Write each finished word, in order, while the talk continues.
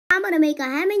I'm gonna make a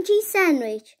ham and cheese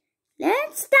sandwich.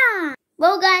 Let's start.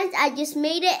 Well guys, I just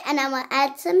made it and I'm gonna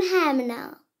add some ham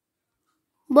now.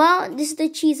 Well, this is the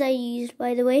cheese I used,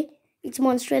 by the way. It's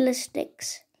mozzarella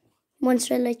sticks.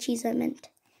 Mozzarella cheese I meant.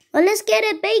 Well, let's get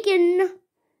it baking.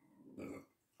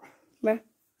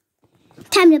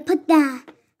 Time to put the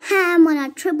ham on our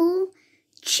triple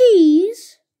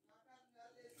cheese.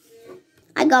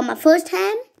 I got my first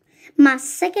ham, my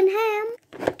second ham,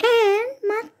 and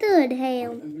my third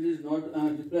ham. Please not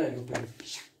reply, okay?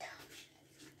 Shut up.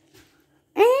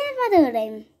 And my third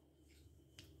ham.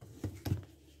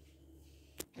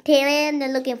 Taylor, they're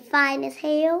looking fine as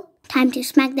hell. Time to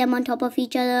smack them on top of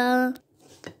each other.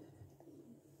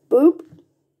 Boop.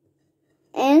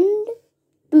 And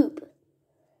boop.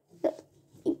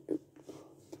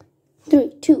 3,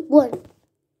 2, 1.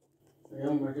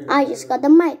 I just got the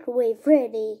microwave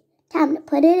ready. Time to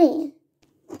put it in.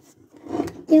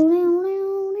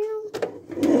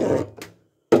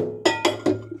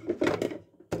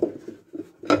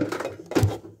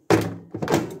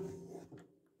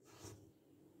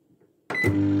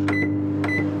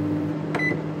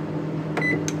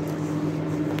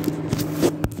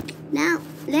 Now,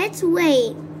 let's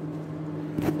wait.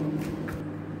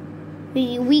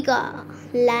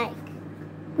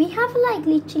 We have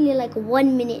literally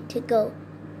 1 minute to go.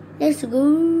 Let's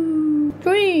go.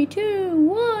 3, 2,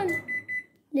 1.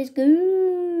 Let's go.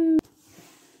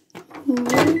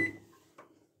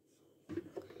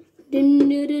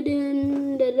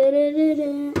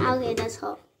 Okay, that's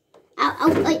hot. Hot.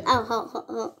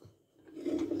 What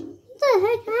the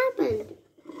heck happened?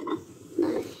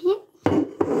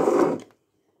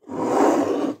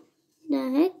 The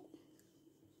heck?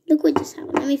 Look what just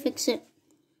happened. Let me fix it.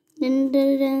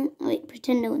 Oh, wait,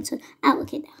 pretend no one saw. Oh,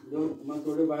 okay, now.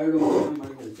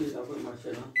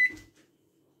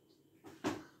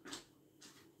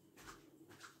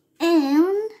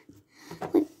 And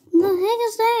wait, what the heck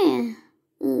is that?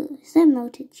 Is that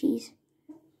melted cheese?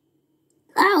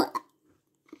 Oh!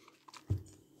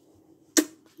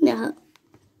 Yeah.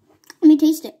 Let me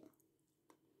taste it.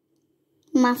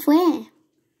 My friend.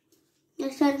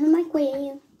 Let's start with my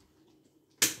microwave.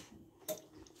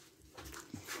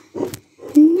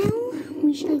 Now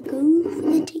we shall go for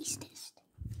the taste test.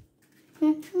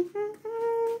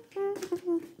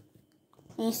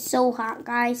 It's so hot,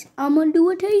 guys. I'm gonna do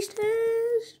a taste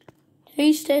test.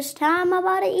 Taste test time. I'm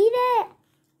about to eat it.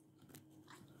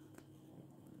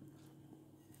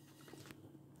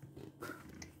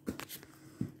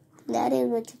 That is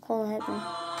what you call heaven.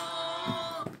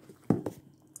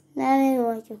 That is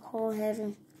what you call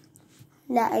heaven.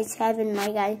 That is heaven, my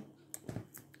guy.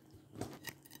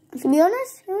 To be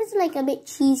honest, it was a bit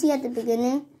cheesy at the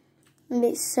beginning. A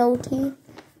bit salty.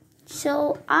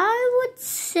 So I would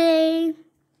say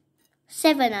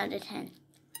 7 out of 10.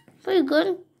 Pretty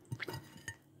good.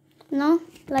 No?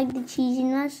 Like the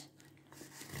cheesiness.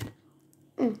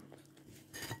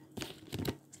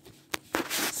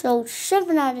 So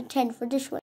 7 out of 10 for this one.